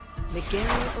Miguel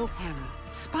O'Hara,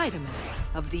 Spider-Man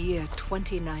of the year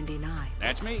 2099.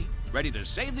 That's me, ready to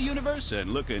save the universe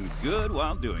and looking good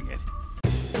while doing it.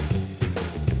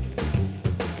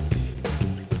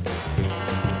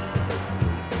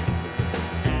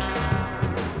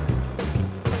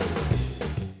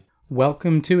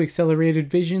 Welcome to Accelerated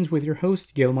Visions with your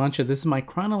host, Gil Mancha. This is my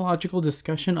chronological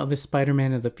discussion of the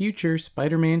Spider-Man of the future,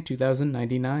 Spider-Man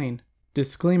 2099.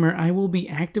 Disclaimer, I will be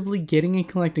actively getting and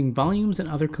collecting volumes and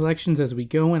other collections as we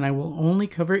go, and I will only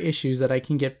cover issues that I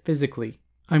can get physically.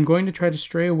 I'm going to try to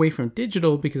stray away from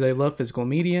digital because I love physical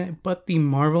media, but the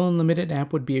Marvel Unlimited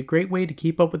app would be a great way to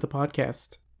keep up with the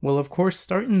podcast. We'll of course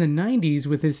start in the 90s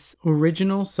with his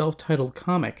original self-titled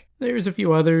comic. There's a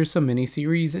few others, some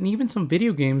miniseries, and even some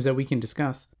video games that we can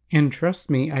discuss. And trust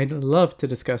me, I'd love to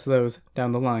discuss those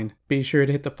down the line. Be sure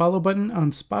to hit the follow button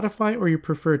on Spotify or your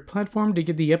preferred platform to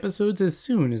get the episodes as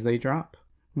soon as they drop.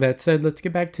 That said, let's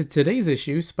get back to today's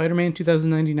issue, Spider-Man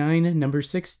 2099, number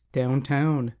 6,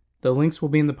 Downtown. The links will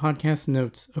be in the podcast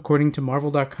notes. According to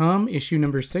Marvel.com, issue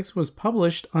number 6 was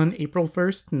published on April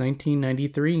 1st,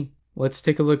 1993. Let's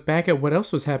take a look back at what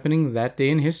else was happening that day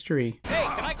in history. Hey,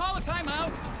 can I call a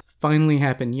timeout? Finally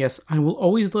happened. Yes, I Will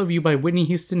Always Love You by Whitney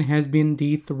Houston has been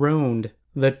dethroned.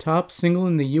 The top single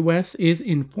in the US is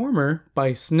Informer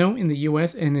by Snow in the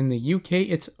US, and in the UK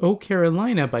it's Oh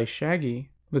Carolina by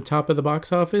Shaggy. The top of the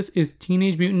box office is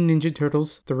Teenage Mutant Ninja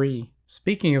Turtles 3.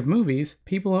 Speaking of movies,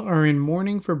 people are in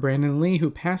mourning for Brandon Lee, who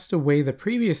passed away the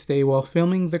previous day while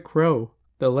filming The Crow.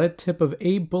 The lead tip of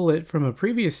a bullet from a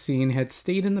previous scene had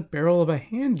stayed in the barrel of a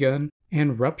handgun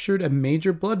and ruptured a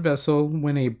major blood vessel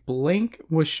when a blank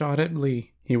was shot at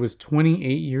Lee. He was 28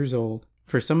 years old.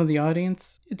 For some of the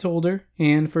audience, it's older,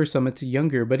 and for some it's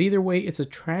younger, but either way, it's a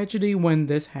tragedy when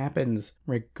this happens,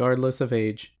 regardless of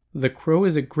age. The Crow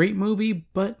is a great movie,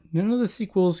 but none of the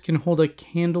sequels can hold a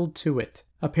candle to it.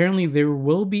 Apparently there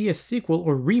will be a sequel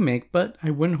or remake, but I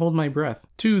wouldn't hold my breath.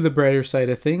 To the brighter side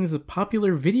of things, the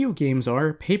popular video games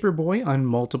are Paperboy on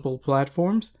multiple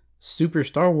platforms, Super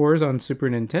Star Wars on Super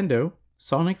Nintendo,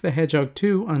 Sonic the Hedgehog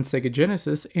 2 on Sega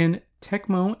Genesis, and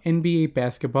Tecmo NBA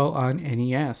Basketball on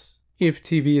NES. If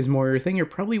TV is more your thing, you're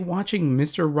probably watching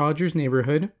Mr. Rogers'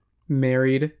 Neighborhood,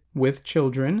 Married with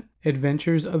Children,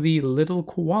 Adventures of the Little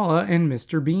Koala, and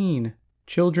Mr. Bean.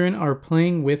 Children are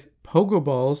playing with Pogo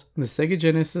Balls, the Sega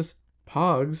Genesis,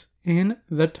 Pogs, and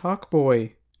The Talk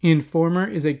Boy. Informer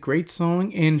is a great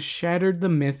song and shattered the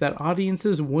myth that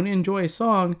audiences wouldn't enjoy a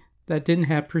song that didn't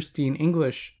have pristine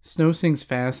English. Snow sings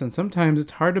fast and sometimes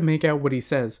it's hard to make out what he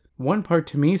says. One part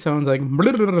to me sounds like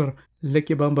lick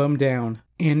your bum bum down.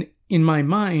 And in my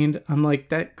mind, I'm like,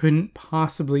 that couldn't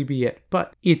possibly be it.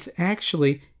 But it's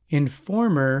actually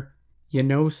Informer, you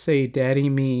know, say daddy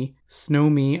me, snow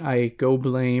me, I go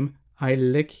blame, I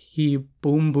lick he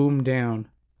boom boom down.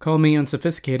 Call me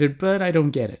unsophisticated, but I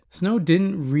don't get it. Snow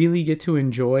didn't really get to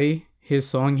enjoy his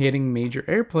song hitting major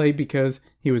airplay because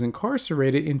he was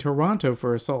incarcerated in Toronto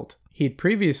for assault. He'd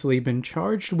previously been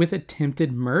charged with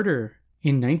attempted murder.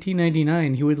 In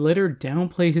 1999, he would later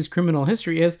downplay his criminal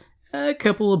history as a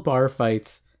couple of bar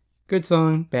fights. Good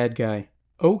song, bad guy.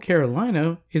 Oh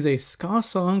Carolina is a ska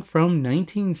song from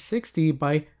 1960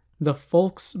 by the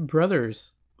Folks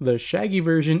Brothers. The Shaggy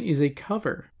version is a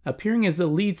cover, appearing as the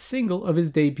lead single of his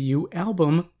debut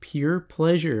album, Pure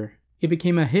Pleasure. It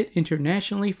became a hit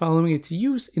internationally following its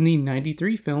use in the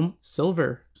 93 film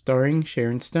Silver, starring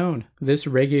Sharon Stone. This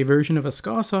reggae version of a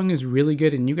ska song is really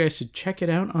good, and you guys should check it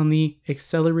out on the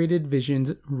Accelerated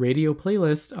Visions radio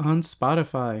playlist on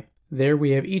Spotify. There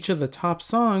we have each of the top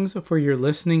songs for your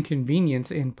listening convenience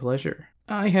and pleasure.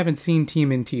 I haven't seen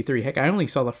TMNT 3. Heck, I only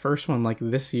saw the first one like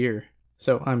this year.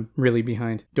 So I'm really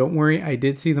behind. Don't worry, I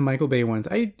did see the Michael Bay ones.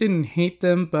 I didn't hate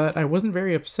them, but I wasn't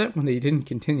very upset when they didn't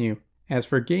continue. As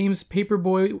for games,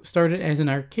 Paperboy started as an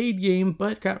arcade game,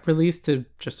 but got released to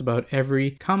just about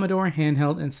every Commodore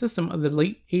handheld and system of the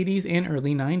late 80s and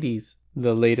early 90s.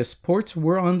 The latest ports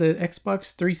were on the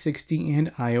Xbox 360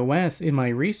 and iOS. In my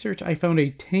research, I found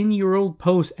a 10-year-old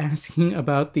post asking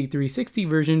about the 360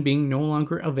 version being no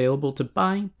longer available to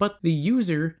buy, but the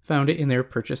user found it in their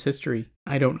purchase history.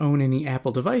 I don't own any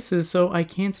Apple devices, so I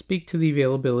can't speak to the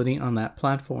availability on that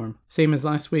platform. Same as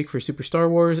last week for Super Star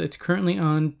Wars, it's currently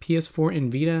on PS4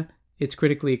 and Vita. It's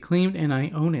critically acclaimed and I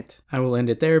own it. I will end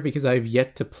it there because I've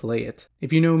yet to play it.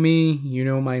 If you know me, you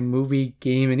know my movie,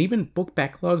 game, and even book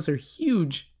backlogs are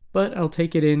huge, but I'll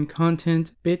take it in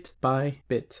content bit by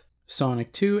bit.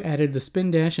 Sonic 2 added the Spin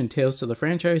Dash and Tails to the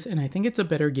franchise, and I think it's a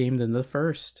better game than the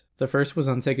first. The first was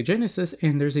on Sega Genesis,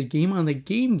 and there's a game on the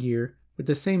Game Gear with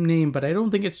the same name, but I don't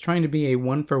think it's trying to be a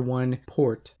one-for-one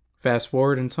port. Fast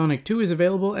forward, and Sonic 2 is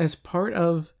available as part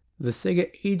of The Sega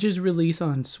Ages release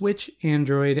on Switch,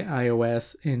 Android,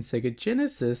 iOS, and Sega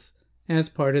Genesis as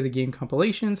part of the game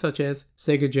compilation, such as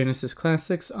Sega Genesis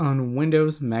Classics on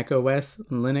Windows, Mac OS,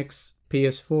 Linux,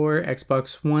 PS4,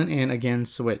 Xbox One, and again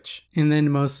Switch. And then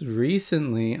most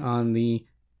recently on the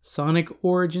Sonic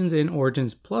Origins and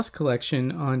Origins Plus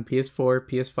collection on PS4,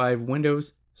 PS5,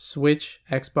 Windows, Switch,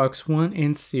 Xbox One,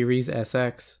 and Series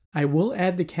SX. I will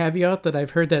add the caveat that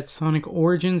I've heard that Sonic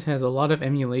Origins has a lot of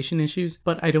emulation issues,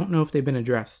 but I don't know if they've been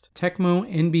addressed. Tecmo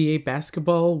NBA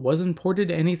Basketball wasn't ported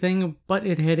to anything, but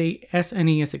it had a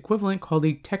SNES equivalent called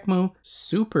the Tecmo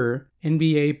Super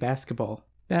NBA Basketball.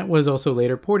 That was also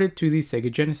later ported to the Sega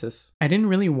Genesis. I didn't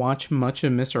really watch much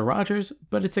of Mr. Rogers,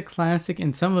 but it's a classic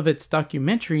and some of its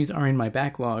documentaries are in my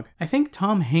backlog. I think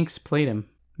Tom Hanks played him.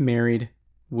 Married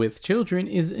with Children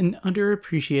is an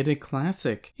underappreciated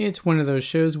classic. It's one of those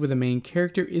shows where the main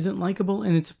character isn't likable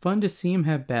and it's fun to see him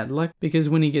have bad luck because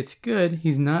when he gets good,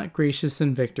 he's not gracious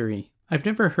in victory. I've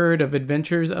never heard of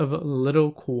Adventures of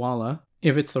Little Koala.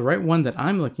 If it's the right one that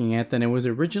I'm looking at, then it was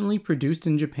originally produced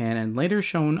in Japan and later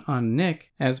shown on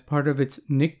Nick as part of its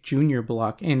Nick Jr.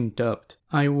 block and dubbed.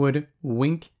 I would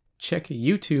wink, check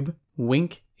YouTube,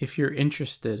 wink if you're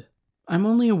interested. I'm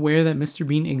only aware that Mr.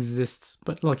 Bean exists,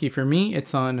 but lucky for me,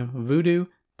 it's on Vudu,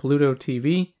 Pluto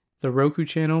TV, the Roku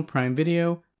channel, Prime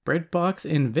Video, Breadbox,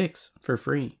 and VIX for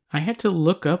free. I had to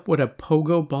look up what a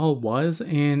pogo ball was,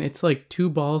 and it's like two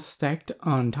balls stacked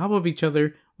on top of each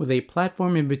other with a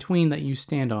platform in between that you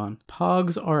stand on.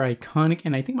 Pogs are iconic,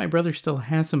 and I think my brother still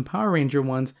has some Power Ranger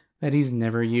ones that he's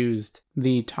never used.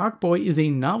 The Talkboy is a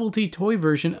novelty toy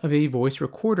version of a voice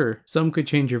recorder. Some could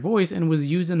change your voice and was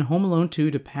used in Home Alone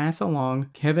 2 to pass along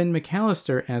Kevin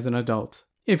McAllister as an adult.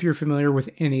 If you're familiar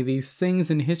with any of these things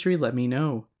in history, let me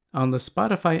know. On the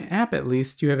Spotify app at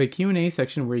least, you have a Q&A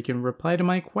section where you can reply to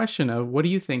my question of what do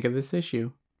you think of this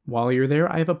issue. While you're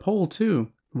there, I have a poll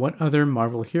too. What other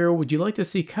Marvel hero would you like to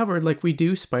see covered like we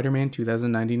do Spider-Man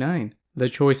 2099? The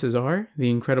choices are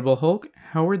The Incredible Hulk,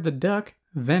 Howard the Duck,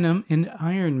 Venom, and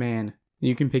Iron Man.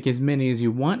 You can pick as many as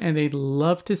you want and I'd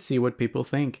love to see what people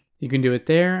think. You can do it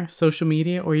there, social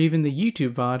media, or even the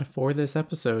YouTube VOD for this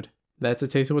episode. That's a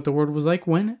taste of what the world was like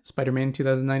when Spider-Man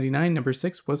 2099 number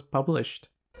 6 was published.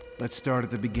 Let's start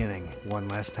at the beginning, one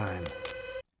last time.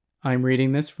 I'm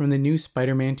reading this from the new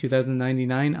Spider-Man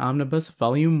 2099 Omnibus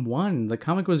Volume 1. The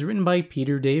comic was written by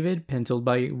Peter David, penciled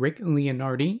by Rick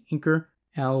Leonardi, inker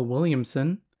Al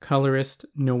Williamson, colorist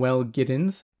Noel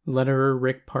Giddens, letterer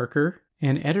Rick Parker,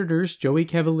 and editors Joey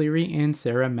Cavalieri and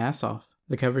Sarah Massoff.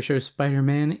 The cover shows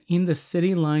Spider-Man in the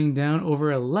city lying down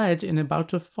over a ledge and about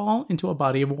to fall into a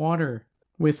body of water,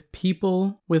 with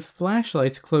people with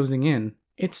flashlights closing in.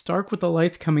 It's dark with the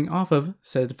lights coming off of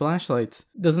said flashlights.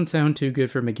 Doesn't sound too good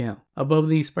for Miguel. Above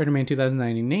the Spider-Man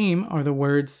 2090 name are the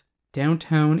words,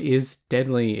 "Downtown is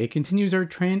deadly." It continues our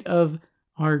trend of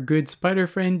our good spider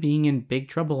friend being in big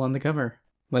trouble on the cover.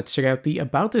 Let's check out the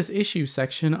About This Issue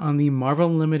section on the Marvel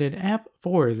Unlimited app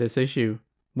for this issue.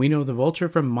 We know the Vulture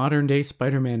from modern day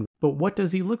Spider-Man, but what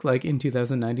does he look like in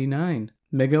 2099?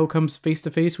 Miguel comes face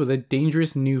to face with a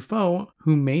dangerous new foe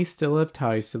who may still have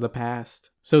ties to the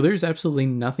past. So there's absolutely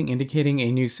nothing indicating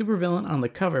a new supervillain on the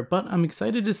cover, but I'm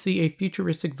excited to see a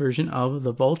futuristic version of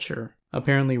the Vulture.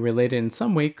 Apparently related in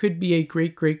some way, could be a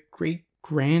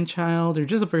great-great-great-grandchild or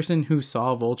just a person who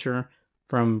saw Vulture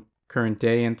from current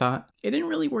day and thought, it didn't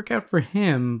really work out for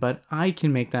him, but I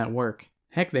can make that work.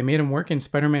 Heck, they made him work in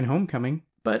Spider-Man Homecoming,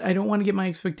 but I don't want to get my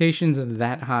expectations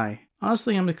that high.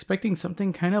 Honestly, I'm expecting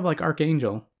something kind of like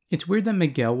Archangel. It's weird that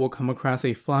Miguel will come across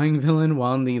a flying villain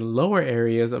while in the lower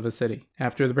areas of a city.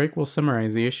 After the break, we'll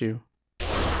summarize the issue.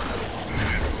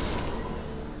 I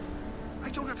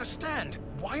don't understand.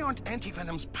 Why aren't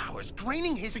Anti-Venom's powers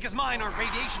draining his... Because mine aren't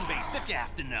radiation-based, if you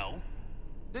have to know.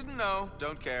 Didn't know,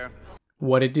 don't care.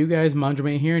 What it do, guys?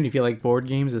 Mondrome here, and if you like board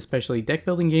games, especially deck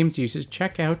building games, you should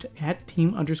check out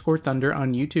 @Team_Thunder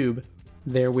on YouTube.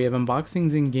 There we have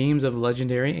unboxings and games of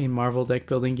Legendary, a Marvel deck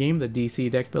building game, the DC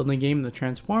deck building game, the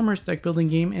Transformers deck building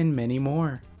game, and many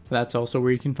more. That's also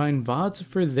where you can find VODs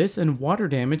for this and Water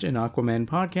Damage, an Aquaman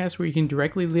podcast where you can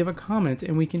directly leave a comment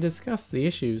and we can discuss the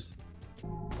issues.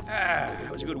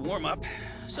 That was a good warm-up.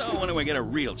 So when do we get a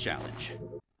real challenge?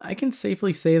 I can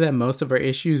safely say that most of our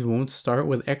issues won't start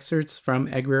with excerpts from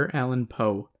Edgar Allan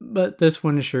Poe, but this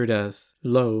one sure does.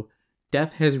 Lo,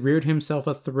 death has reared himself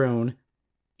a throne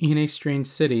in a strange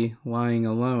city lying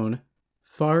alone,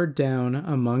 far down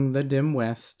among the dim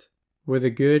west, where the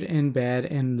good and bad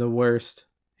and the worst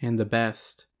and the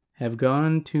best have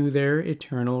gone to their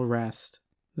eternal rest,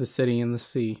 the city and the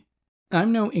sea.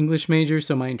 I'm no English major,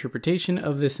 so my interpretation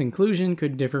of this inclusion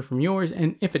could differ from yours,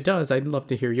 and if it does, I'd love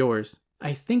to hear yours.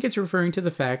 I think it's referring to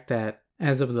the fact that,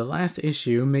 as of the last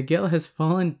issue, Miguel has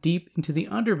fallen deep into the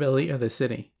underbelly of the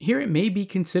city. Here it may be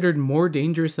considered more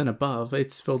dangerous than above.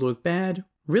 It's filled with bad,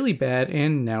 really bad,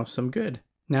 and now some good.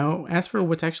 Now, as for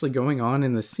what's actually going on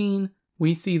in the scene,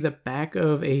 we see the back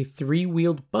of a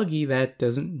 3-wheeled buggy that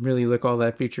doesn't really look all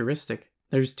that futuristic.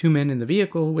 There's 2 men in the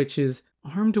vehicle, which is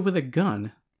armed with a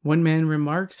gun. One man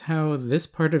remarks how this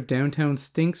part of downtown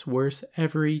stinks worse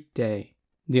every day.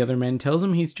 The other man tells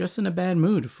him he's just in a bad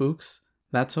mood, Fuchs.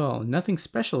 That's all, nothing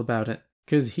special about it.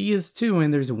 'Cause he is too,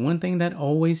 and there's one thing that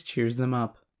always cheers them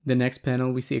up. The next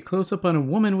panel, we see a close-up on a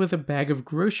woman with a bag of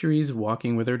groceries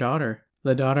walking with her daughter.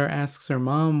 The daughter asks her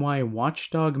mom why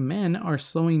watchdog men are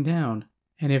slowing down,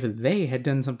 and if they had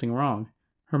done something wrong.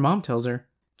 Her mom tells her,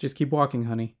 just keep walking,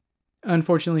 honey.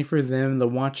 Unfortunately for them, the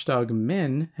watchdog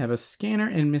men have a scanner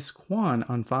and Miss Kwan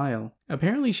on file.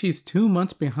 Apparently she's 2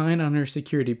 months behind on her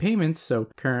security payments, so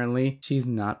currently she's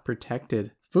not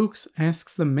protected. Fuchs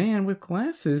asks the man with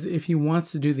glasses if he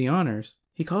wants to do the honors.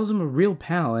 He calls him a real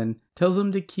pal and tells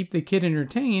him to keep the kid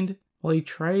entertained while he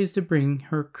tries to bring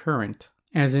her current,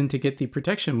 as in to get the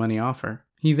protection money off her.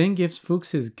 He then gives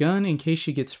Fuchs his gun in case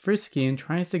she gets frisky and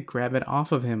tries to grab it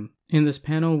off of him. In this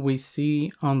panel, we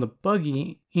see on the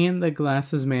buggy and the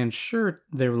glasses man's shirt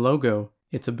their logo.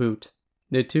 It's a boot.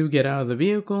 The two get out of the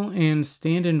vehicle and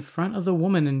stand in front of the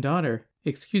woman and daughter.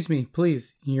 Excuse me,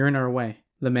 please, you're in our way.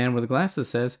 The man with glasses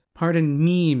says, pardon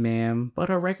me, ma'am, but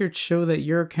our records show that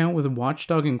your account with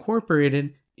Watchdog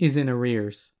Incorporated is in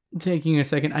arrears. Taking a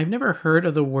second, I've never heard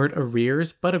of the word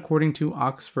arrears, but according to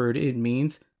Oxford, it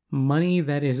means money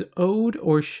that is owed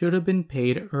or should have been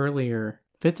paid earlier.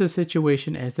 Fits a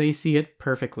situation as they see it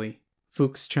perfectly.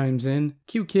 Fuchs chimes in,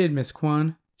 cute kid, Miss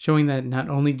Kwan, showing that not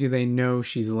only do they know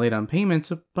she's late on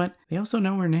payments, but they also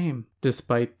know her name.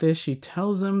 Despite this, she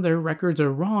tells them their records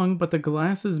are wrong, but the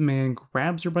glasses man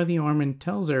grabs her by the arm and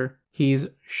tells her he's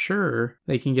sure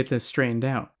they can get this straightened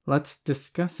out. Let's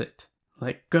discuss it.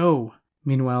 Let go.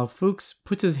 Meanwhile, Fuchs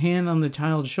puts his hand on the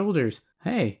child's shoulders.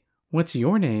 Hey, what's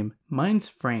your name? Mine's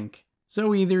Frank.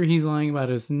 So either he's lying about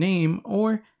his name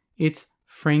or it's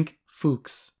Frank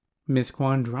Fuchs. Miss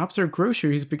Kwan drops her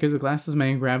groceries because the glasses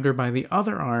man grabbed her by the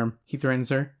other arm. He threatens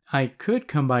her. I could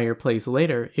come by your place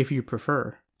later if you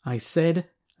prefer. I said,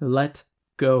 let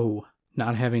go.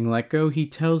 Not having let go, he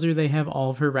tells her they have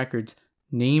all of her records.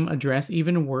 Name, address,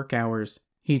 even work hours.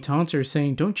 He taunts her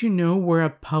saying, don't you know we're a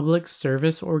public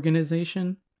service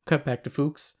organization? Cut back to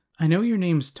Fuchs. I know your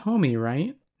name's Tommy,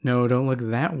 right? No, don't look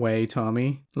that way,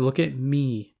 Tommy. Look at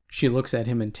me. She looks at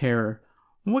him in terror.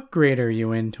 What grade are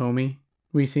you in, Tommy?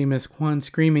 We see Miss Kwan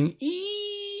screaming,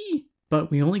 eee! But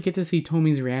we only get to see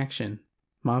Tommy's reaction.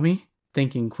 Mommy?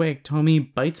 Thinking quick, Tommy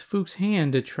bites Fuchs'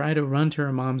 hand to try to run to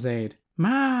her mom's aid.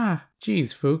 Ma!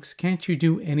 Geez, Fuchs, can't you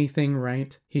do anything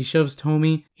right? He shoves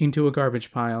Tommy into a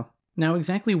garbage pile. Now,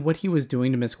 exactly what he was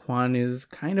doing to Miss Kwan is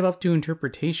kind of up to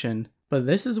interpretation, but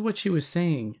this is what she was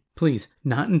saying. Please,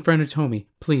 not in front of Tommy.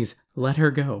 Please, let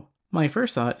her go. My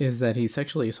first thought is that he's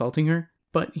sexually assaulting her,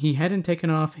 but he hadn't taken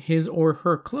off his or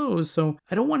her clothes, so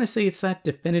I don't want to say it's that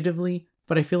definitively,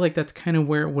 but I feel like that's kind of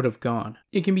where it would have gone.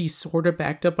 It can be sort of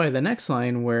backed up by the next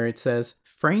line where it says,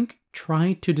 Frank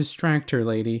tried to distract her,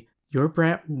 lady. Your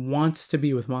brat wants to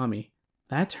be with mommy.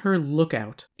 That's her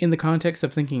lookout. In the context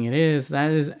of thinking it is,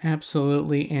 that is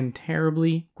absolutely and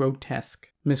terribly grotesque.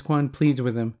 Miss Kwan pleads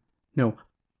with him. No,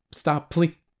 stop,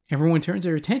 please. Everyone turns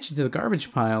their attention to the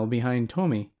garbage pile behind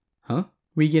Tommy. Huh?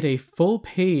 We get a full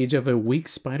page of a weak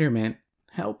Spider-Man.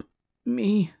 Help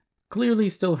me. Clearly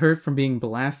still hurt from being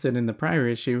blasted in the prior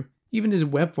issue. Even his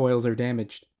web foils are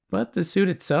damaged. But the suit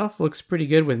itself looks pretty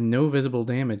good with no visible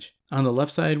damage. On the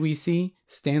left side we see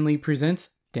Stan Lee presents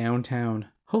Downtown.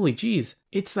 Holy jeez,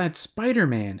 it's that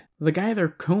Spider-Man. The guy they're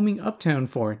combing uptown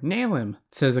for. Nail him,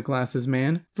 says the glasses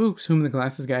man. Fuchs, whom the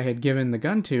glasses guy had given the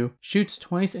gun to, shoots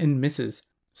twice and misses.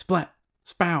 Splat.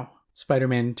 Spow.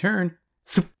 Spider-Man in turn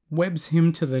webs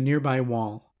him to the nearby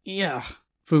wall. Yeah.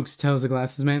 Fuchs tells the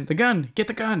glasses man, the gun! Get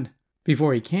the gun!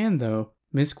 Before he can, though,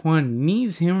 Miss Kwan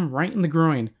knees him right in the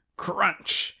groin.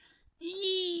 Crunch!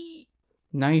 Eee!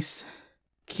 Nice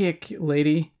kick,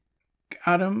 lady.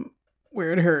 Got him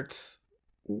where it hurts.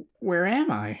 Where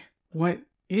am I? What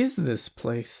is this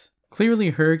place?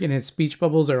 Clearly Herc and his speech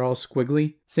bubbles are all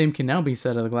squiggly. Same can now be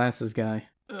said of the glasses guy.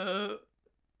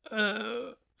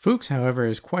 Fuchs, however,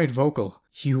 is quite vocal.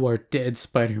 You are dead,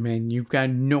 Spider-Man. You've got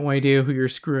no idea who you're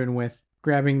screwing with.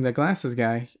 Grabbing the glasses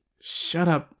guy. Shut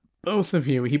up, both of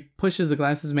you. He pushes the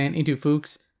glasses man into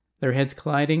Fuchs, their heads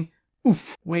colliding.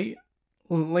 Oof, wait,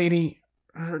 lady,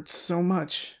 hurts so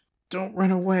much. don't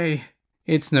run away.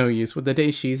 It's no use. With the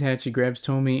day she's had, she grabs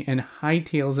Tommy and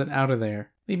hightails it out of there,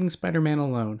 leaving Spider-Man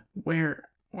alone. Where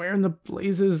in the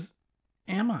blazes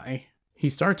am I? He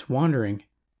starts wandering.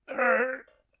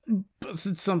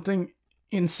 Busted something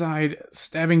inside.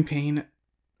 Stabbing pain.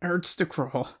 Hurts to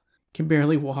crawl. Can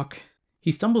barely walk.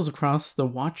 He stumbles across the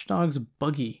watchdog's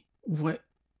buggy. What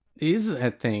is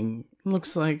that thing?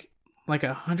 Looks like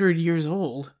 100 years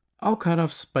old. All cut off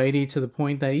Spidey to the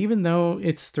point that even though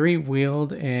it's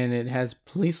three-wheeled and it has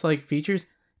police-like features,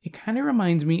 it kind of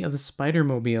reminds me of the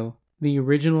Spider-Mobile, the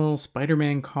original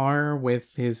Spider-Man car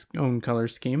with his own color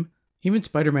scheme. Even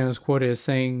Spider-Man is quoted as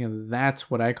saying, "That's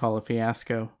what I call a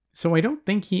fiasco." So I don't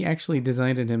think he actually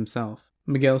designed it himself.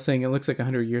 Miguel saying it looks like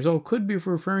 100 years old could be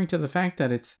referring to the fact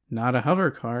that it's not a hover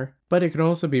car, but it could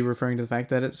also be referring to the fact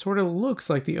that it sort of looks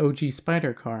like the OG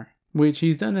Spider car, which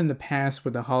he's done in the past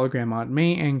with the hologram Aunt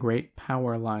May and Great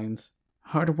Power lines.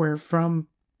 Hardware from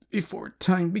before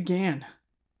time began.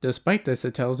 Despite this,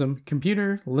 it tells him,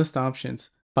 computer, list options.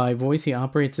 By voice, he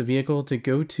operates the vehicle to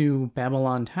go to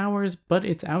Babylon Towers, but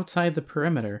it's outside the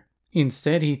perimeter.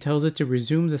 Instead, he tells it to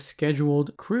resume the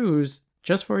scheduled cruise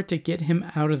just for it to get him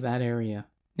out of that area.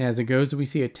 As it goes, we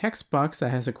see a text box that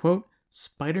has a quote,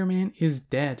 "Spider-Man is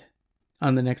dead."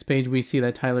 On the next page, we see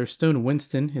that Tyler Stone,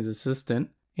 Winston, his assistant,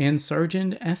 and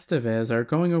Sergeant Estevez are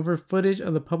going over footage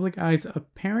of the public eye's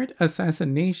apparent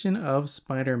assassination of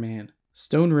Spider-Man.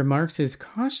 Stone remarks his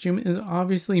costume is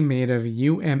obviously made of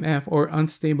UMF or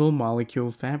unstable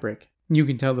molecule fabric. You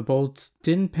can tell the bolts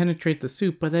didn't penetrate the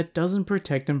suit, but that doesn't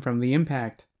protect him from the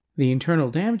impact. The internal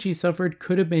damage he suffered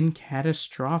could have been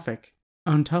catastrophic.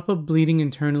 On top of bleeding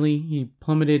internally, he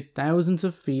plummeted thousands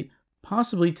of feet,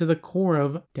 possibly to the core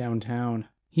of downtown.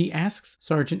 He asks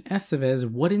Sergeant Estevez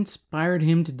what inspired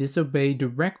him to disobey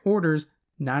direct orders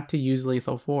not to use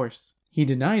lethal force. He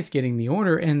denies getting the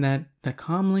order and that the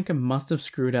comlink must have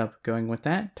screwed up. Going with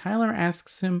it, Tyler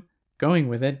asks him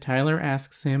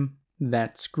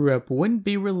that screw up wouldn't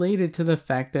be related to the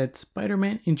fact that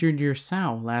Spider-Man injured your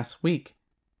sow last week.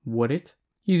 Would it?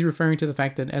 He's referring to the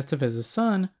fact that Estevez's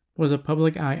son was a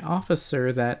public eye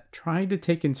officer that tried to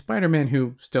take in Spider-Man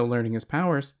who, still learning his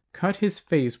powers, cut his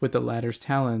face with the latter's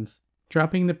talons.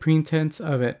 Dropping the pretense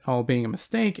of it all being a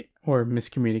mistake or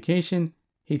miscommunication,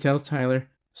 he tells Tyler,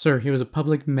 "Sir, he was a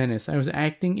public menace. I was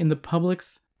acting in the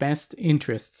public's best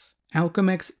interests.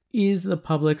 Alchemax is the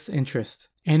public's interest,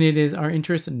 and it is our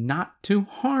interest not to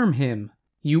harm him.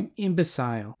 You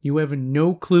imbecile. You have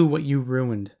no clue what you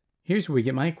ruined." Here's where we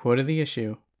get my quote of the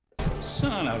issue.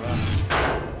 Son of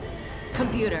a...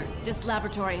 Computer, this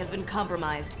laboratory has been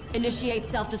compromised. Initiate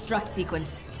self-destruct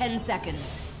sequence. 10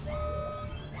 seconds.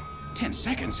 10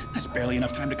 seconds? That's barely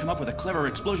enough time to come up with a clever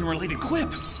explosion-related quip.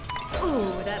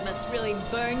 Ooh, that must really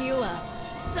burn you up.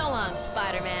 So long,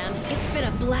 Spider-Man. It's been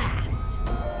a blast.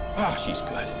 Oh, she's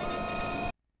good.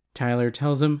 Tyler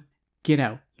tells him, "Get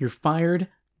out. You're fired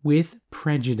with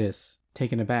prejudice."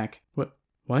 Taken aback. What?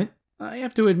 I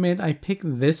have to admit, I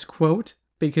picked this quote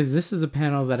because this is a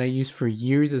panel that I used for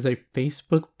years as a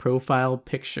Facebook profile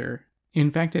picture. In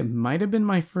fact, it might have been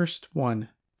my first one.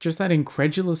 Just that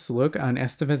incredulous look on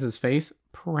Estevez's face,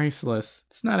 priceless.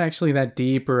 It's not actually that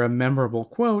deep or a memorable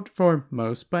quote for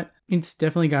most, but it's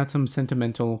definitely got some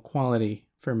sentimental quality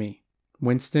for me.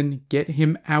 Winston, get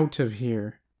him out of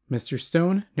here. Mr.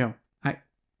 Stone? No,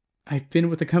 I've been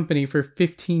with the company for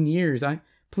 15 years.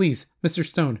 Please, Mr.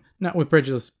 Stone, not with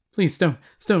prejudice. Please,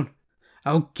 Stone,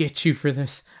 I'll get you for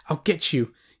this. I'll get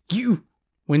you. You!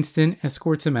 Winston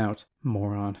escorts him out.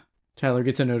 Moron. Tyler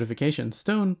gets a notification.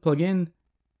 Stone, plug in.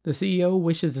 The CEO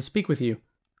wishes to speak with you.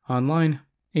 Online,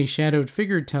 a shadowed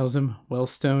figure tells him, "Well,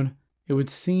 Stone, it would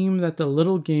seem that the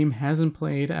little game hasn't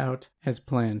played out as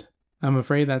planned." "I'm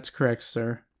afraid that's correct,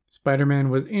 sir. Spider-Man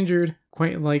was injured,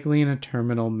 quite likely in a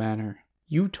terminal manner."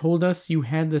 "You told us you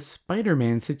had the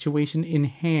Spider-Man situation in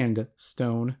hand,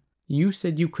 Stone. You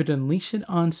said you could unleash it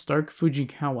on Stark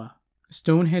Fujikawa."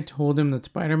 Stone had told him that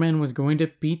Spider-Man was going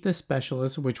to beat the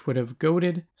Specialist, which would have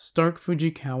goaded Stark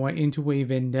Fujikawa into a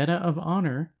vendetta of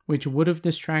honor, which would have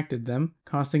distracted them,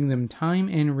 costing them time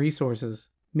and resources.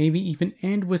 Maybe even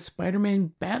end with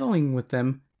Spider-Man battling with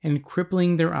them and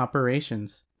crippling their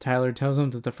operations. Tyler tells him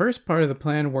that the first part of the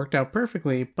plan worked out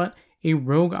perfectly, but a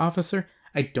rogue officer,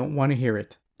 I don't want to hear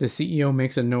it. The CEO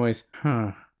makes a noise.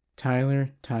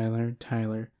 Tyler.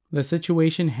 The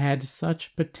situation had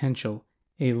such potential.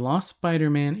 A lost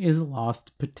Spider-Man is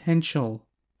lost potential.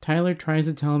 Tyler tries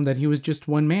to tell him that he was just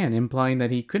one man, implying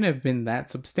that he couldn't have been that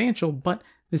substantial, but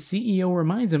the CEO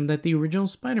reminds him that the original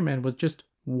Spider-Man was just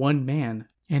one man.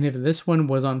 And if this one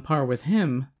was on par with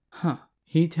him,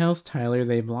 he tells Tyler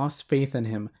they've lost faith in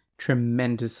him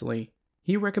tremendously.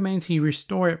 He recommends he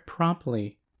restore it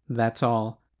promptly. That's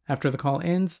all. After the call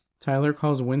ends, Tyler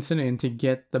calls Winston in to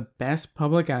get the best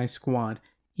public eye squad,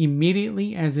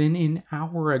 immediately as in an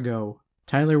hour ago.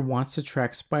 Tyler wants to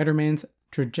track Spider-Man's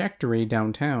trajectory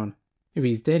downtown. If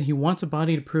he's dead, he wants a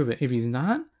body to prove it. If he's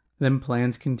not, then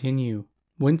plans continue.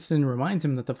 Winston reminds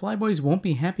him that the Flyboys won't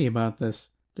be happy about this.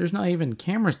 There's not even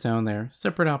cameras down there,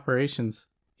 separate operations.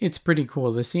 It's pretty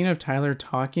cool. The scene of Tyler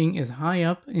talking is high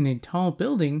up in a tall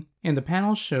building, and the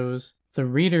panel shows the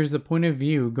readers the point of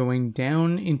view going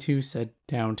down into said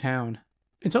downtown.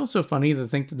 It's also funny to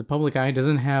think that the public eye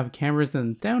doesn't have cameras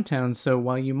in downtown, so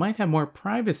while you might have more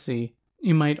privacy,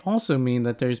 it might also mean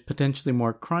that there's potentially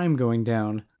more crime going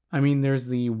down. I mean, there's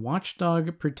the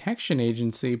Watchdog Protection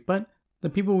Agency, but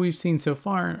the people we've seen so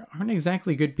far aren't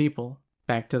exactly good people.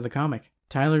 Back to the comic.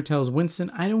 Tyler tells Winston,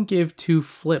 I don't give two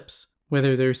flips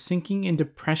whether they're sinking in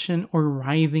depression or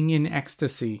writhing in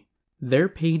ecstasy. They're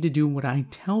paid to do what I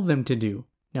tell them to do.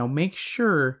 Now make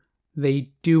sure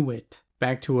they do it.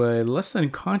 Back to a less than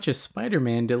conscious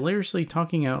Spider-Man deliriously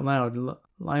talking out loud.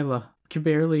 Lila,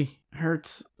 barely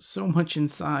hurts so much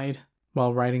inside.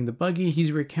 While riding the buggy,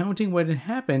 he's recounting what had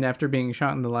happened after being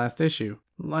shot in the last issue.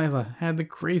 Lila had the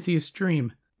craziest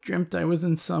dream. Dreamt I was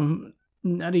in some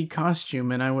nutty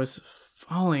costume and I was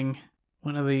falling.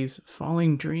 One of these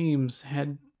falling dreams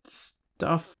had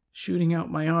stuff shooting out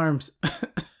my arms.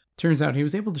 Turns out he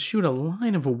was able to shoot a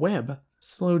line of a web.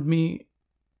 Slowed me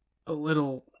a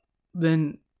little.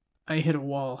 Then I hit a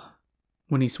wall.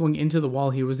 When he swung into the wall,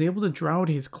 he was able to draw out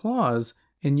his claws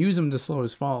and use them to slow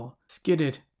his fall.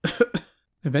 Skidded.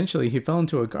 Eventually, he fell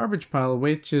into a garbage pile,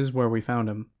 which is where we found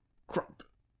him. Crap.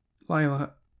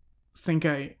 Lila, think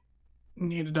I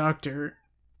need a doctor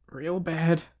real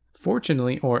bad.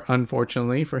 Fortunately, or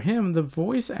unfortunately for him, the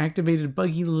voice-activated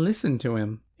buggy listened to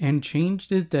him and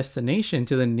changed his destination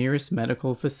to the nearest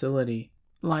medical facility.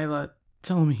 Lila,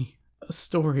 tell me a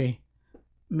story.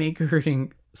 Make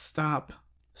hurting stop.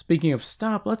 Speaking of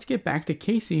stop, let's get back to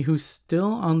Casey, who's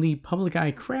still on the public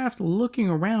eye craft looking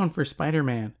around for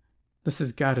Spider-Man. This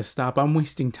has got to stop. I'm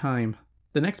wasting time.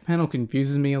 The next panel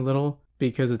confuses me a little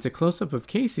because it's a close-up of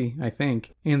Casey, I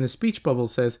think, and the speech bubble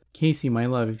says, Casey, my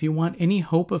love, if you want any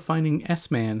hope of finding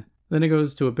S-Man. Then it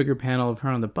goes to a bigger panel of her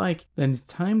on the bike. Then it's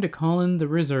time to call in the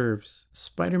reserves.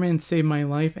 Spider-Man saved my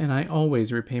life and I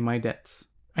always repay my debts.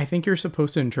 I think you're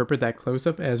supposed to interpret that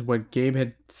close-up as what Gabe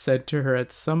had said to her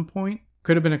at some point.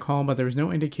 Could have been a call, but there was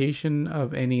no indication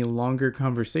of any longer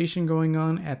conversation going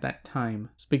on at that time.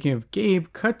 Speaking of Gabe,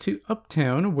 cut to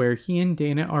Uptown where he and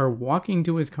Dana are walking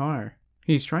to his car.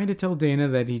 He's trying to tell Dana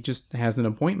that he just has an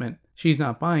appointment. She's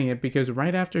not buying it because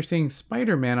right after seeing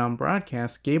Spider-Man on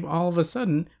broadcast, Gabe all of a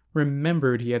sudden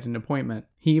remembered he had an appointment.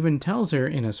 He even tells her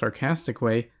in a sarcastic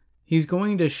way, he's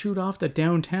going to shoot off to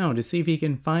downtown to see if he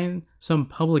can find some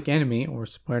public enemy, or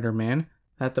Spider-Man,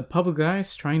 that the public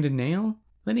eye's trying to nail.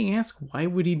 Then he asks why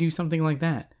would he do something like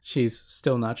that. She's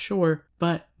still not sure,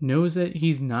 but knows that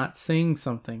he's not saying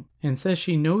something, and says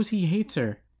she knows he hates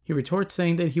her. He retorts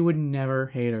saying that he would never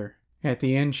hate her. At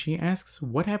the end, she asks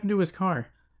what happened to his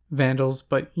car. Vandals,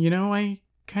 but you know, I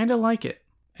kinda like it.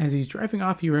 As he's driving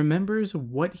off, he remembers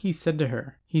what he said to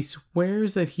her. He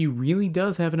swears that he really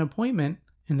does have an appointment,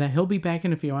 and that he'll be back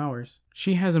in a few hours.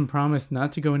 She has him promised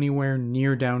not to go anywhere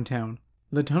near downtown.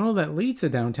 The tunnel that leads to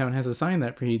downtown has a sign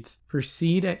that reads,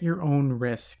 Proceed at your own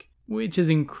risk, which is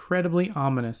incredibly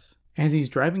ominous. As he's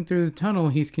driving through the tunnel,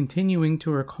 he's continuing to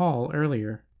recall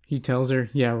earlier. He tells her,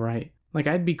 yeah, right. Like,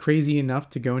 I'd be crazy enough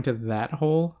to go into that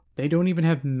hole. They don't even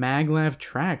have maglev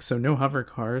tracks, so no hover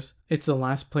cars. It's the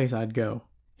last place I'd go.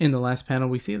 In the last panel,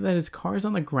 we see that his car's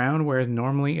on the ground, whereas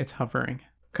normally it's hovering.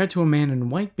 Cut to a man in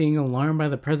white being alarmed by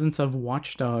the presence of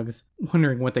watchdogs,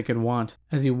 wondering what they could want.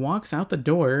 As he walks out the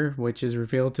door, which is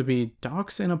revealed to be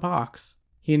Docs in a box,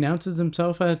 he announces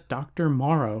himself as Dr.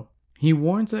 Morrow. He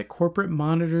warns that corporate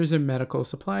monitors and medical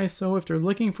supplies, so if they're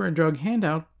looking for a drug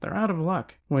handout, they're out of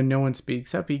luck. When no one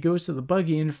speaks up, he goes to the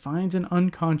buggy and finds an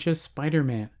unconscious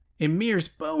Spider-Man. Emir's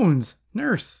bones!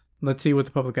 Nurse! Let's see what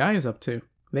the public eye is up to.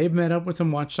 They've met up with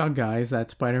some watchdog guys that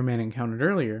Spider-Man encountered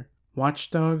earlier.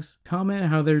 Watchdogs comment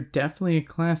how there's definitely a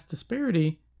class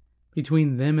disparity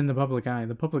between them and the public eye.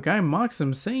 The public eye mocks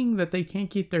them, saying that they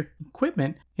can't keep their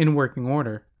equipment in working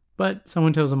order. But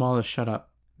someone tells them all to shut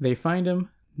up. They find him,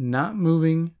 not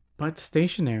moving, but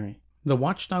stationary. The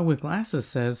watchdog with glasses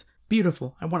says,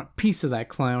 Beautiful, I want a piece of that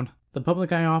clown. The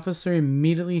public eye officer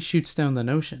immediately shoots down the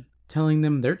notion, telling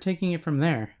them they're taking it from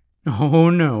there. Oh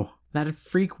no, that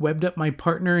freak webbed up my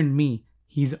partner and me.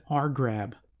 He's our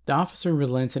grab. The officer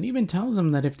relents and even tells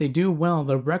them that if they do well,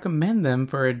 they'll recommend them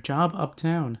for a job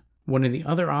uptown. One of the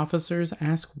other officers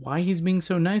asks why he's being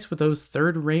so nice with those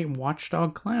third-rate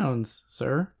watchdog clowns,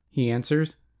 sir. He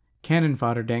answers, "Cannon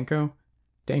fodder, Danko."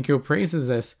 Danko praises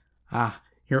this. "Ah,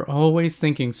 you're always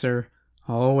thinking, sir.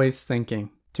 Always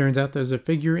thinking." Turns out there's a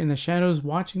figure in the shadows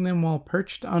watching them while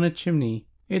perched on a chimney.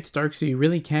 It's dark so you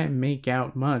really can't make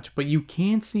out much, but you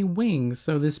can see wings,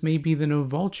 so this may be the new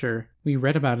vulture we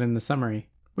read about in the summary.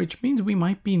 Which means we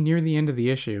might be near the end of the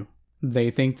issue. They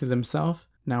think to themselves,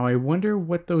 now I wonder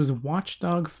what those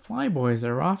watchdog flyboys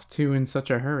are off to in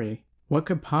such a hurry. What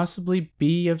could possibly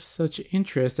be of such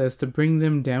interest as to bring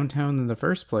them downtown in the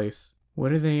first place?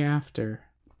 What are they after?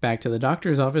 Back to the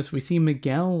doctor's office, we see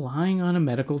Miguel lying on a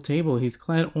medical table. He's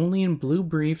clad only in blue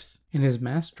briefs and his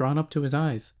mask drawn up to his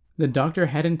eyes. The doctor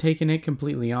hadn't taken it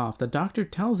completely off. The doctor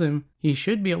tells him he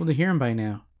should be able to hear him by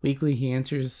now. Weakly he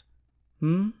answers,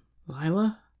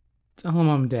 Lila? Tell him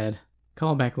I'm dead.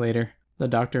 Call back later. The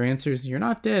doctor answers, you're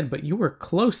not dead, but you were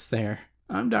close there.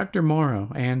 I'm Dr.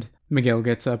 Morrow, and Miguel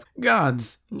gets up.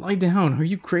 Gods, lie down. Are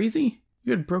you crazy?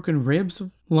 You had broken ribs,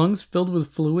 lungs filled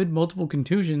with fluid, multiple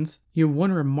contusions. You have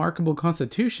one remarkable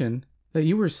constitution, that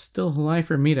you were still alive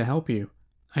for me to help you.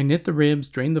 I knit the ribs,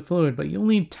 drain the fluid, but you'll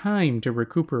need time to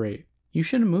recuperate. You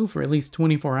shouldn't move for at least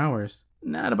 24 hours.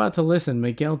 Not about to listen,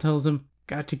 Miguel tells him,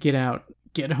 got to get out,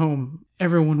 get home.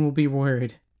 Everyone will be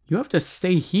worried. You have to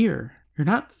stay here. You're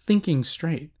not thinking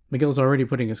straight. Miguel's already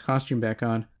putting his costume back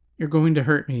on. You're going to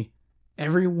hurt me.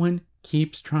 Everyone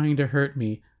keeps trying to hurt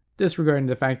me, disregarding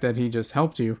the fact that he just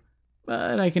helped you.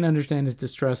 But I can understand his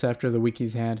distrust after the week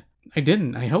he's had. I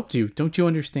didn't. I helped you. Don't you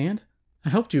understand? I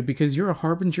helped you because you're a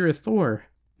harbinger of Thor.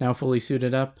 Now fully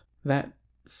suited up. That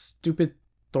stupid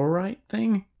Thorite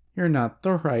thing? You're not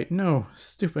Thorite. No,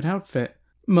 stupid outfit.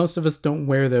 Most of us don't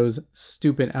wear those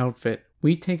stupid outfit.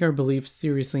 We take our beliefs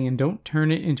seriously and don't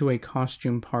turn it into a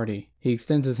costume party. He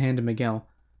extends his hand to Miguel.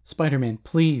 Spider-Man,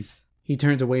 please. He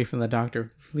turns away from the doctor.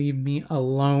 Leave me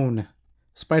alone.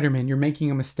 Spider-Man, you're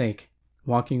making a mistake.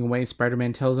 Walking away,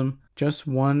 Spider-Man tells him, just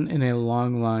one in a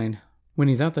long line. When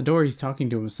he's out the door, he's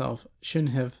talking to himself.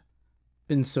 Shouldn't have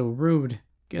been so rude.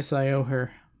 Guess I owe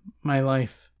her my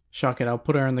life. Shock it, I'll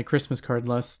put her on the Christmas card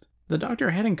list. The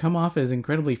doctor hadn't come off as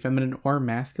incredibly feminine or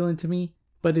masculine to me,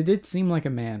 but it did seem like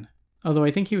a man. Although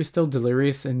I think he was still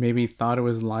delirious and maybe thought it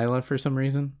was Lila for some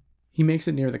reason. He makes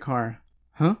it near the car.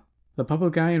 Huh? The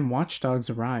public eye and watchdogs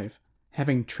arrive,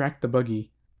 having tracked the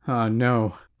buggy. Oh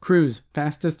no. Cruise,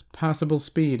 fastest possible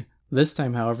speed. This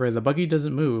time, however, the buggy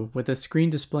doesn't move, with a screen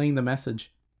displaying the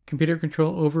message. Computer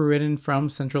control overridden from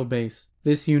central base.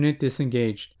 This unit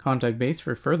disengaged. Contact base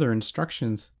for further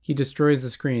instructions. He destroys the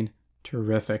screen.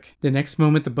 Terrific. The next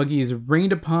moment, the buggy is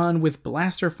rained upon with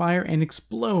blaster fire and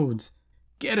explodes.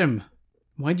 Get him!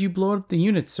 Why'd you blow up the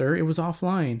unit, sir? It was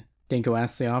offline. Danko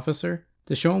asks the officer.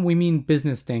 To show him we mean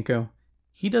business, Danko.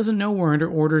 He doesn't know we're under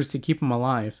orders to keep him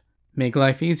alive. Make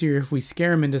life easier if we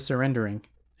scare him into surrendering.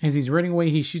 As he's running away,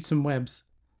 he shoots some webs.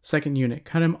 Second unit,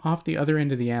 cut him off the other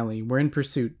end of the alley. We're in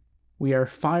pursuit. We are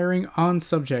firing on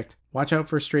subject. Watch out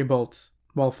for stray bolts.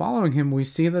 While following him, we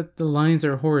see that the lines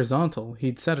are horizontal.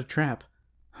 He'd set a trap.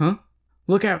 Huh?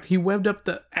 Look out, he webbed up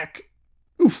the...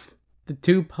 Oof! The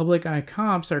two public eye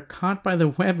cops are caught by the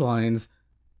web lines,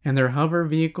 and their hover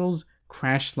vehicles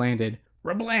crash-landed.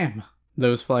 Rablam!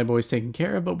 Those flyboys taken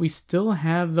care of, but we still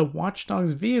have the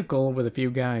watchdog's vehicle with a few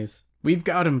guys. We've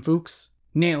got him, Fuchs.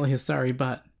 Nail his sorry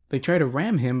butt. They try to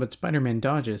ram him, but Spider-Man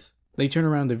dodges. They turn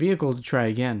around the vehicle to try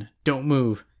again. Don't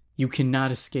move. You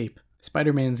cannot escape.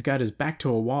 Spider-Man's got his back to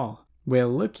a wall. Well,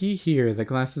 looky here. The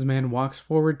glasses man walks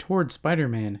forward towards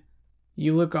Spider-Man.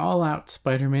 You look all out,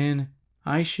 Spider-Man.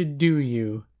 I should do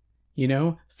you. You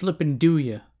know, flippin' do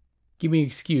ya. Give me an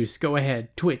excuse. Go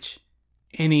ahead. Twitch.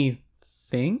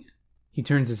 Anything? He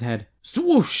turns his head.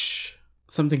 Swoosh!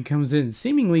 Something comes in,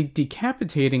 seemingly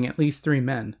decapitating at least 3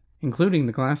 men, including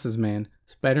the glasses man.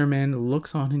 Spider-Man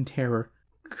looks on in terror.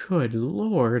 Good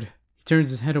lord. He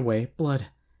turns his head away. Blood.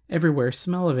 Everywhere.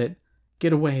 Smell of it.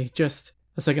 Get away. Just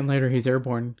a second later, he's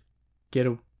airborne. Get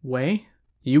away?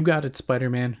 You got it,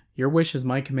 Spider-Man. Your wish is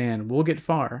my command. We'll get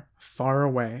far, far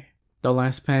away. The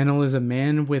last panel is a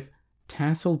man with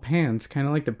tasseled pants, kind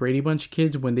of like the Brady Bunch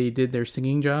kids when they did their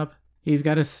singing job. He's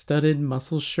got a studded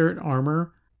muscle shirt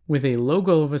armor with a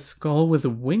logo of a skull with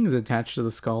wings attached to the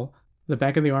skull. The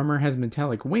back of the armor has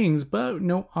metallic wings, but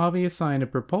no obvious sign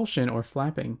of propulsion or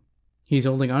flapping. He's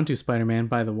holding onto Spider-Man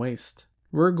by the waist.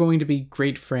 We're going to be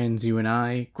great friends, you and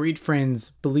I. Great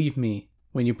friends, believe me.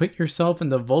 When you put yourself in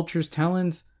the Vulture's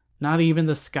talons, not even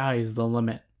the sky's the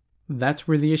limit. That's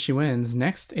where the issue ends.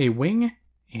 Next, a wing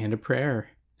and a prayer.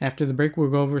 After the break, we'll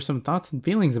go over some thoughts and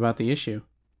feelings about the issue.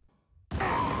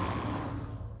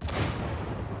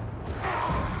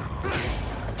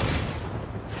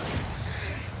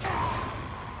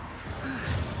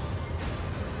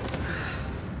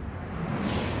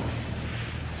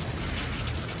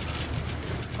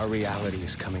 Our reality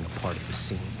is coming apart at the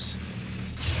seams.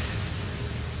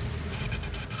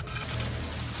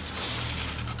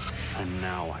 And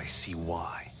now I see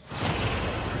why.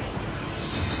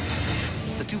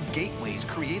 The two gateways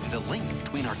created a link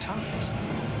between our times.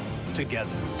 Together,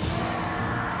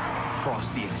 across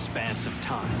the expanse of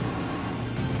time.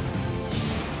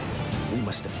 We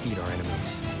must defeat our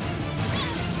enemies.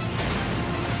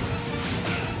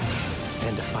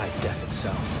 And defy death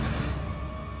itself.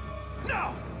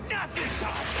 No, not this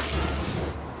time!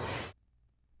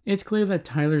 It's clear that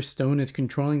Tyler Stone is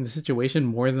controlling the situation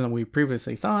more than we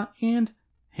previously thought, and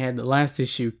had the last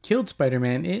issue killed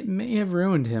Spider-Man, it may have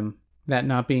ruined him. That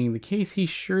not being the case, he's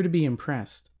sure to be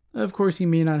impressed. Of course, he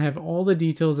may not have all the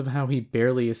details of how he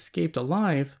barely escaped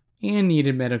alive and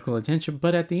needed medical attention,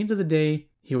 but at the end of the day,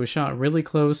 he was shot really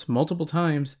close multiple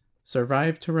times,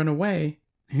 survived to run away,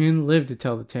 and lived to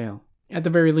tell the tale. At the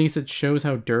very least, it shows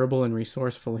how durable and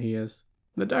resourceful he is.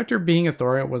 The Doctor being a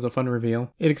Thorat was a fun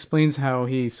reveal. It explains how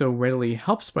he so readily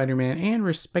helped Spider-Man and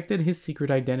respected his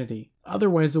secret identity.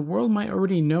 Otherwise, the world might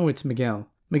already know it's Miguel.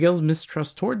 Miguel's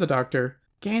mistrust toward the Doctor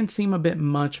can seem a bit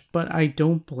much, but I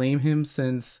don't blame him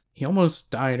since he almost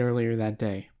died earlier that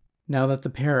day. Now that the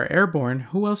pair are airborne,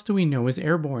 who else do we know is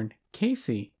airborne?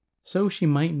 Casey. So she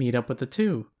might meet up with the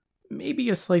two. Maybe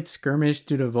a slight skirmish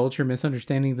due to Vulture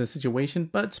misunderstanding the situation,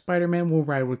 but Spider-Man will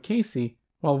ride with Casey,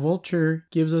 while Vulture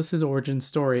gives us his origin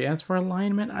story. As for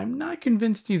alignment, I'm not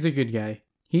convinced he's a good guy.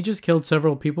 He just killed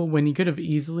several people when he could have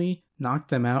easily knocked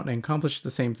them out and accomplished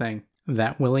the same thing.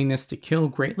 That willingness to kill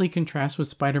greatly contrasts with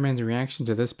Spider-Man's reaction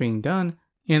to this being done,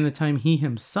 and the time he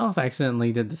himself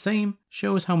accidentally did the same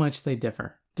shows how much they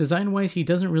differ. Design-wise, he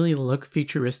doesn't really look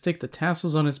futuristic. The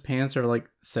tassels on his pants are like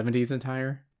 70s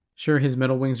attire. Sure, his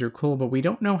metal wings are cool, but we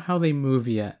don't know how they move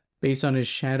yet. Based on his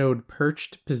shadowed,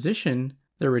 perched position,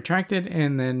 they're retracted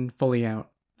and then fully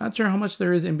out. Not sure how much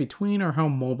there is in between or how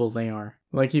mobile they are.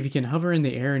 Like if he can hover in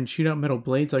the air and shoot out metal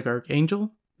blades like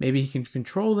Archangel, maybe he can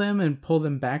control them and pull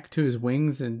them back to his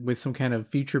wings and with some kind of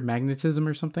future magnetism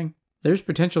or something. There's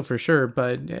potential for sure,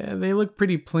 but they look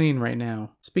pretty plain right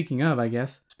now. Speaking of, I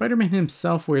guess, Spider-Man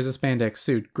himself wears a spandex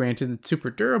suit. Granted, it's super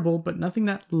durable, but nothing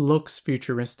that looks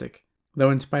futuristic.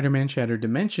 Though in Spider-Man Shattered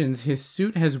Dimensions, his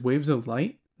suit has waves of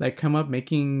light that come up,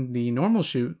 making the normal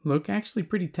suit look actually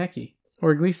pretty techy.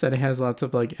 Or at least that it has lots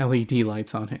of like LED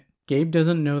lights on it. Gabe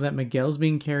doesn't know that Miguel's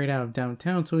being carried out of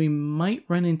downtown, so he might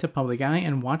run into Public Eye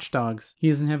and Watchdogs. He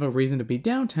doesn't have a reason to be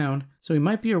downtown, so he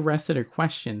might be arrested or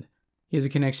questioned. He has a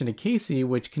connection to Casey,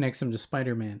 which connects him to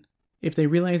Spider-Man. If they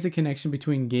realize the connection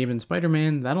between Gabe and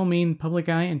Spider-Man, that'll mean Public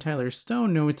Eye and Tyler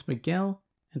Stone know it's Miguel,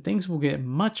 and things will get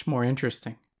much more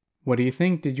interesting. What do you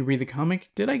think? Did you read the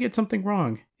comic? Did I get something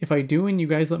wrong? If I do and you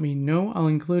guys let me know, I'll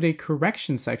include a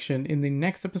correction section in the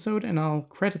next episode and I'll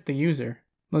credit the user.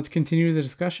 Let's continue the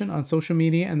discussion on social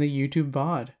media and the YouTube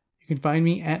VOD. You can find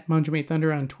me at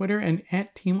ManjaMateThunder on Twitter and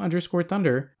at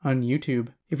Team_Thunder on YouTube.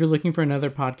 If you're looking for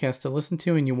another podcast to listen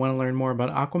to and you want to learn more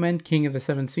about Aquaman, King of the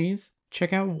Seven Seas,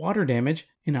 check out Water Damage,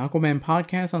 an Aquaman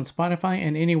podcast on Spotify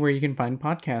and anywhere you can find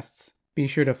podcasts. Be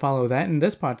sure to follow that and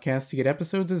this podcast to get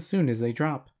episodes as soon as they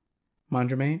drop.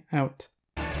 Manjame out.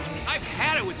 I've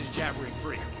had it with this jabbering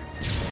freak.